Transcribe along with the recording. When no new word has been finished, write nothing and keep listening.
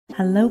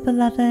Hello,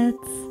 beloveds.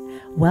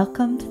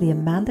 Welcome to the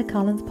Amanda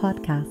Collins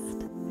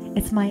podcast.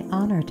 It's my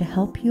honor to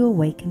help you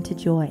awaken to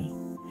joy,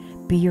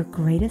 be your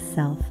greatest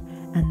self,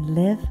 and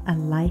live a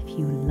life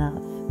you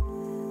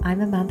love.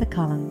 I'm Amanda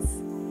Collins.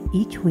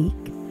 Each week,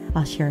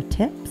 I'll share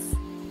tips,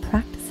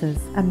 practices,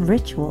 and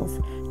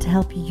rituals to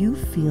help you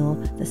feel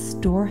the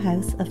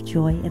storehouse of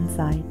joy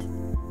inside.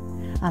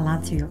 I'll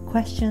answer your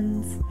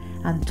questions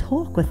and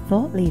talk with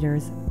thought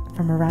leaders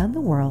from around the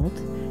world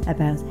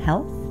about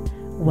health,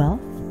 wealth,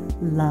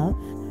 love,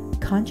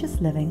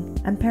 conscious living,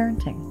 and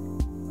parenting.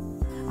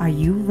 Are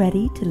you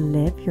ready to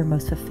live your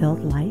most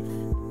fulfilled life?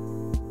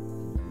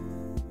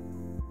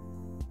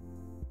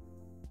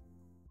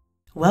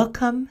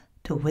 Welcome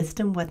to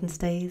Wisdom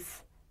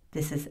Wednesdays.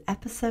 This is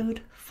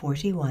episode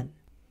 41.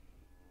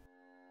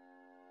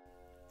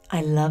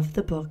 I love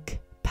the book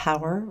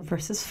Power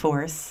versus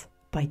Force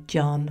by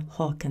John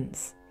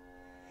Hawkins,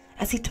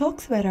 as he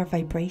talks about our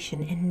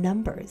vibration in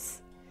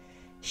numbers.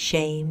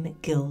 Shame,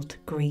 guilt,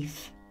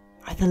 grief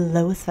are the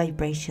lowest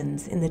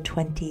vibrations in the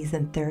 20s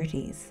and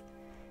 30s.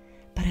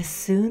 But as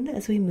soon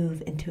as we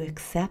move into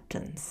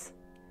acceptance,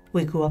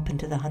 we go up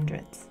into the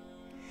hundreds.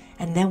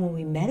 And then when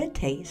we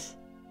meditate,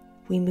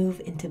 we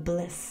move into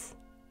bliss,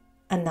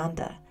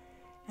 ananda,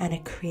 and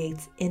it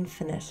creates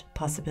infinite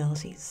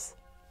possibilities.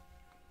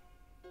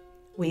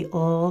 We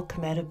all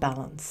come out of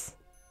balance.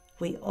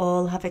 We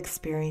all have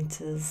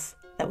experiences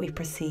that we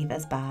perceive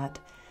as bad,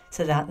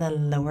 so that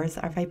then lowers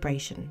our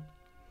vibration.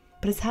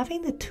 But it's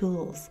having the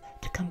tools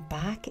to come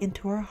back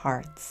into our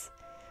hearts,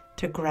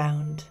 to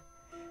ground,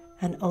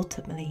 and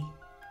ultimately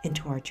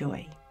into our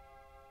joy.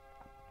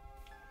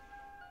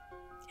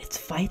 It's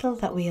vital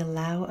that we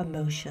allow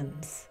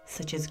emotions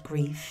such as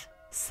grief,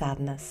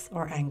 sadness,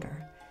 or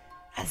anger,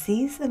 as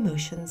these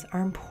emotions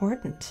are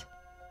important.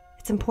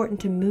 It's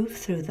important to move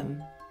through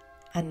them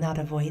and not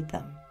avoid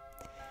them.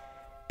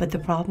 But the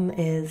problem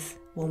is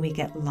when we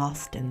get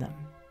lost in them.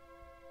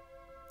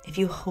 If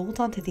you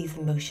hold on to these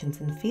emotions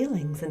and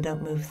feelings and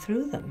don't move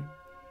through them,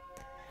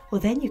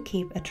 well, then you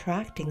keep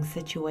attracting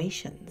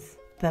situations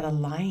that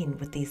align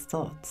with these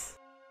thoughts.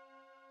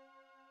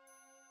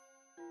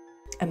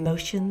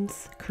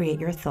 Emotions create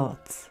your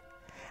thoughts,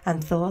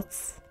 and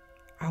thoughts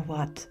are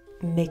what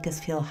make us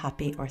feel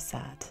happy or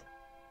sad.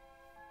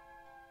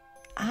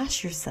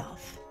 Ask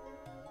yourself,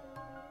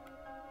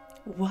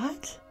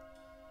 what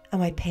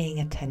am I paying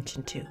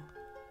attention to?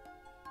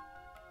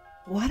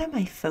 What am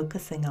I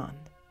focusing on?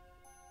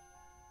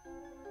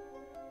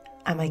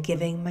 Am I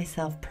giving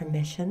myself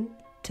permission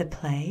to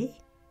play?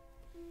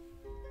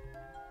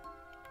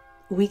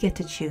 We get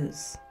to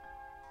choose.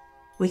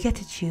 We get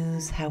to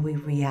choose how we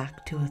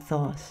react to a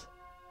thought.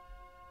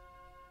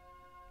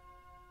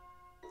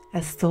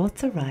 As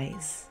thoughts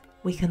arise,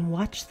 we can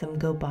watch them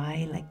go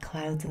by like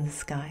clouds in the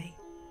sky.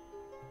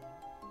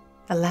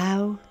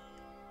 Allow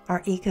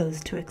our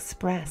egos to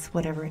express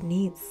whatever it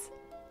needs.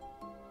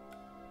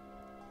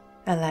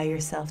 Allow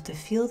yourself to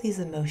feel these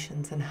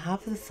emotions and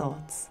have the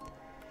thoughts,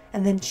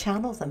 and then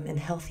channel them in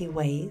healthy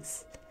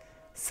ways,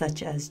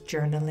 such as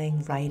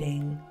journaling,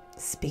 writing,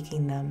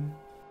 speaking them.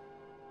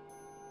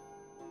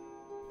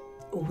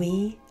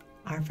 We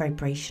are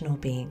vibrational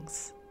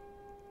beings.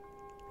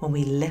 When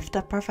we lift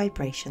up our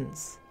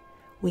vibrations,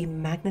 we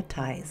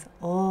magnetize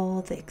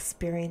all the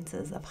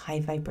experiences of high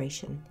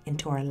vibration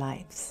into our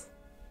lives.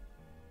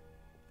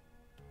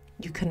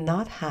 You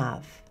cannot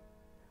have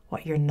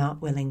what you're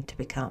not willing to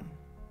become.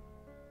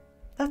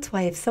 That's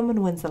why if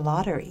someone wins the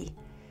lottery,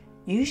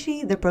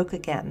 usually they're broke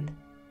again,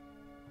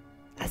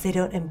 as they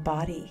don't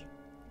embody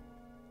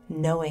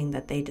knowing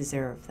that they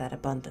deserve that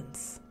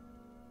abundance.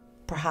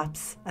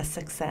 Perhaps a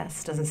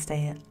success doesn't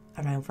stay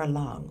around for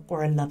long,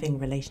 or a loving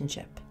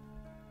relationship.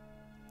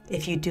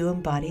 If you do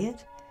embody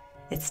it,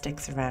 it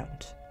sticks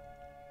around.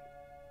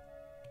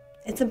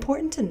 It's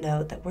important to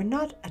note that we're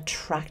not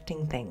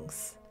attracting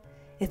things.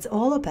 It's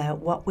all about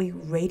what we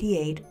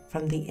radiate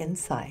from the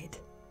inside.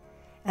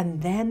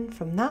 And then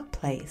from that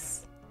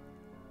place,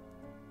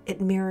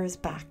 it mirrors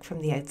back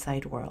from the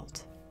outside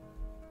world.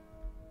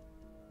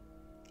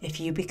 If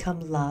you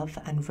become love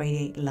and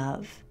radiate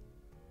love,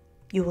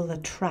 you will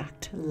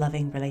attract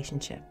loving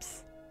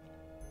relationships.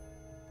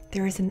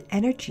 There is an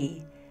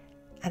energy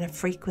and a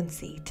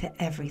frequency to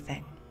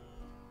everything.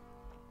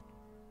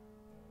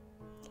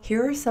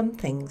 Here are some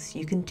things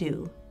you can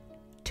do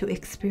to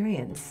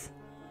experience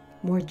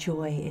more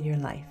joy in your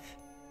life.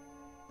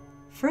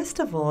 First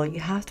of all, you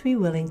have to be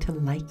willing to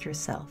like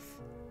yourself.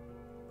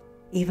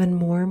 Even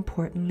more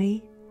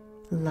importantly,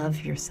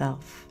 love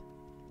yourself.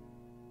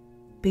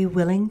 Be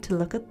willing to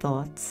look at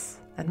thoughts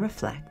and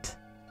reflect.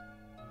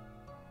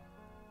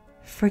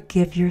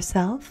 Forgive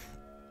yourself.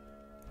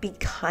 Be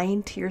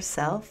kind to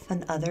yourself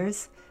and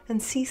others,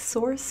 and see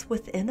source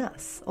within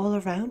us, all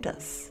around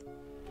us.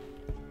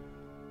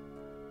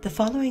 The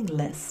following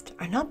list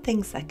are not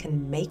things that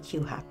can make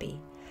you happy.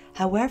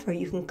 However,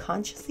 you can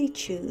consciously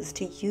choose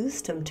to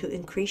use them to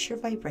increase your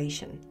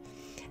vibration,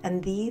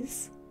 and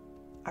these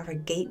are a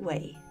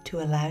gateway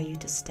to allow you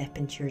to step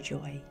into your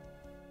joy.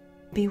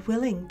 Be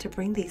willing to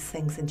bring these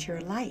things into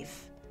your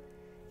life.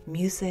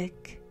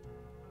 Music,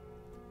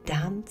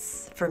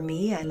 dance. For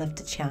me, I love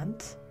to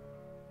chant.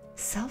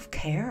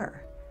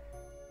 Self-care.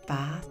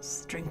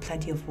 Baths, drink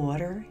plenty of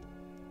water,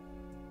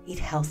 eat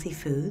healthy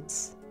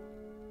foods.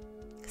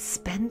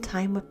 Spend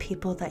time with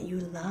people that you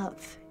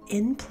love,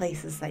 in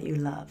places that you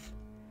love.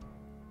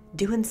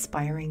 Do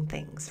inspiring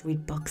things.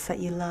 Read books that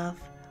you love,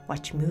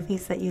 watch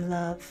movies that you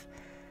love,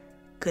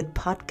 good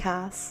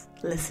podcasts,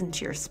 listen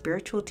to your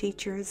spiritual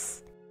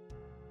teachers.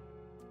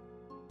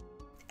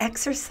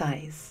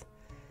 Exercise.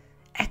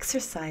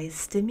 Exercise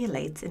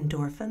stimulates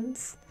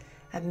endorphins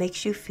and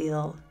makes you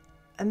feel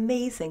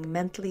amazing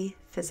mentally,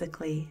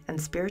 physically, and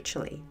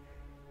spiritually.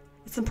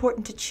 It's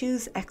important to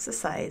choose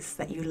exercise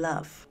that you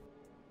love.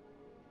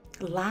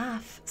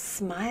 Laugh,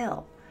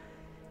 smile.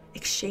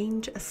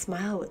 Exchange a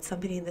smile with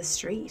somebody in the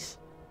street.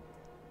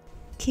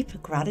 Keep a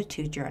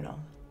gratitude journal.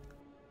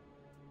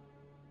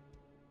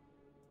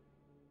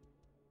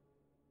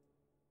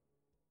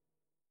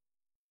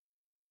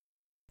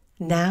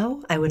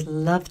 Now, I would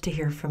love to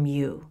hear from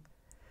you.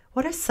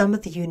 What are some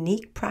of the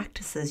unique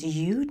practices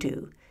you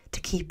do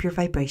to keep your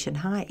vibration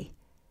high?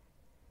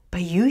 By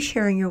you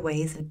sharing your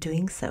ways of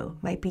doing so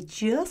might be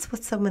just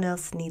what someone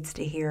else needs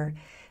to hear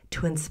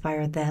to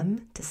inspire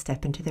them to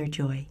step into their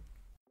joy.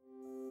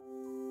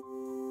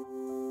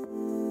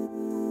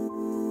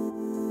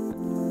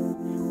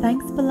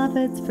 Thanks,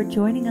 beloveds, for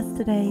joining us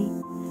today.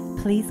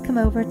 Please come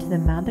over to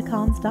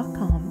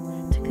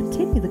themandacons.com to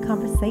continue the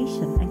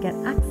conversation and get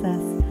access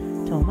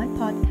to all my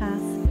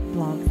podcasts,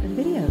 blogs, and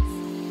videos.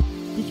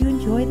 Did you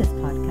enjoy this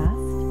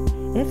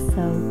podcast? If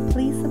so,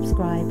 please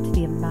subscribe to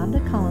the Amanda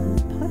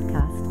Cons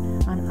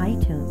podcast on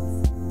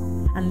iTunes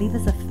and leave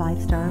us a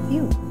 5-star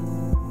review.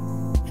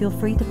 Feel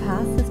free to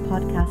pass this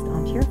podcast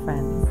on to your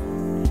friends.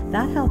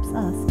 That helps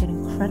us get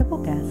incredible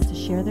guests to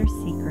share their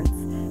secrets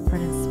for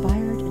an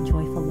inspired and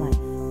joyful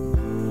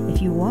life.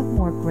 If you want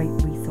more great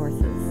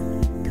resources,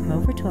 come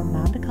over to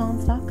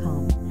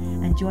amandacons.com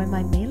and join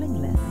my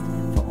mailing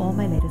list for all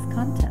my latest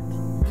content.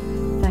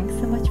 Thanks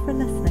so much for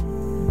listening.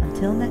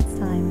 Until next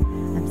time,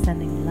 I'm